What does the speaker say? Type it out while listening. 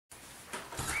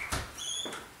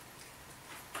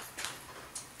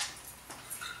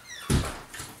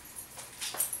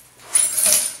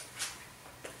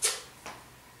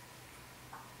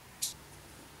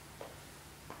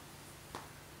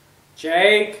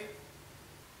Jake!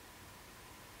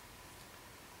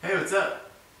 Hey, what's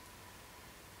up?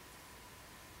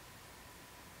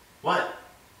 What?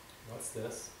 What's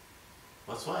this?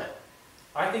 What's what?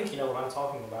 I think you know what I'm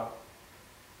talking about.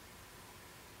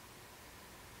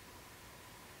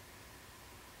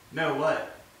 No,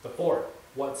 what? The fort.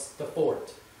 What's the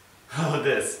fort? Oh,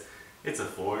 this. It's a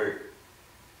fort.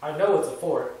 I know it's a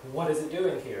fort. What is it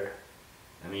doing here?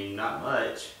 I mean, not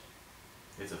much.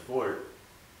 It's a fort.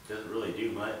 Doesn't really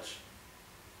do much.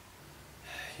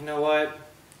 You know what?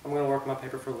 I'm gonna work my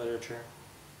paper for literature.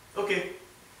 Okay.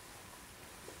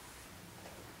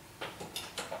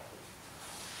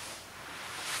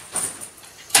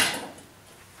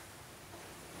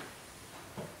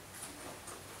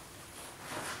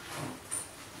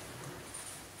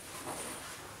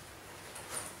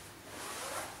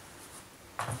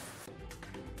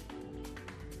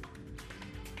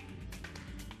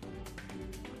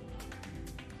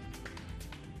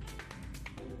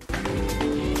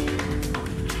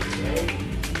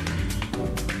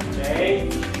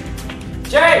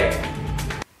 Jake!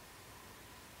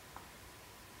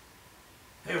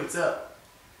 Hey, what's up?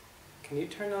 Can you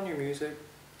turn on your music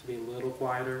to be a little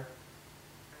quieter?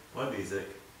 What music?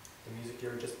 The music you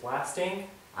were just blasting?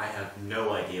 I have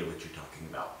no idea what you're talking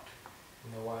about.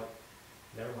 You know what?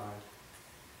 Never mind.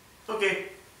 Okay.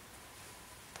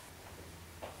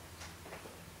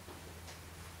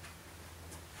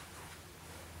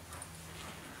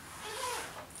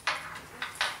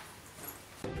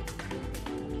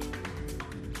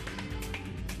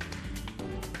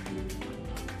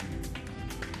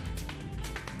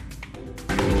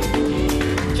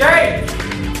 Jake!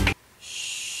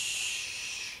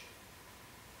 Shh.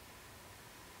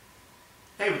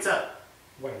 Hey, what's up?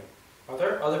 Wait, are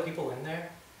there other people in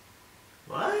there?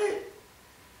 What?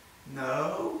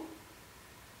 No.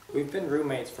 We've been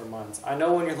roommates for months. I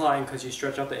know when you're lying because you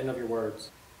stretch out the end of your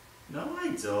words. No,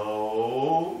 I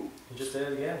don't. You just did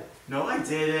it again. No, I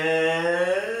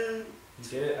didn't. You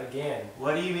did it again.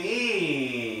 What do you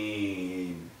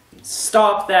mean?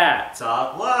 Stop that!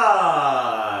 Stop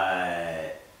what?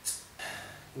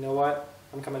 You know what?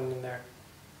 I'm coming in there.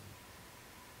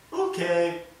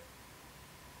 Okay.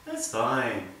 That's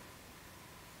fine.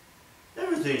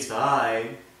 Everything's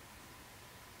fine.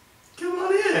 Come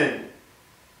on in.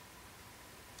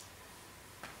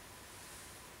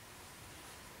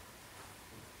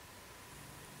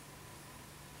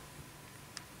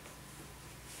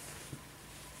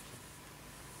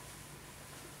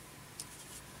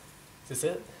 Is this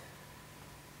it?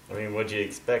 I mean, what'd you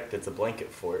expect? It's a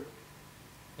blanket fort.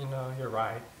 You know, you're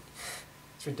right.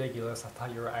 It's ridiculous. I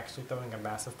thought you were actually throwing a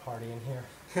massive party in here.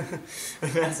 A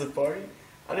massive party?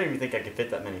 I don't even think I could fit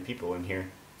that many people in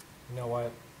here. You know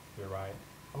what? You're right.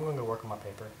 I'm gonna go work on my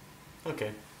paper.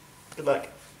 Okay. Good luck.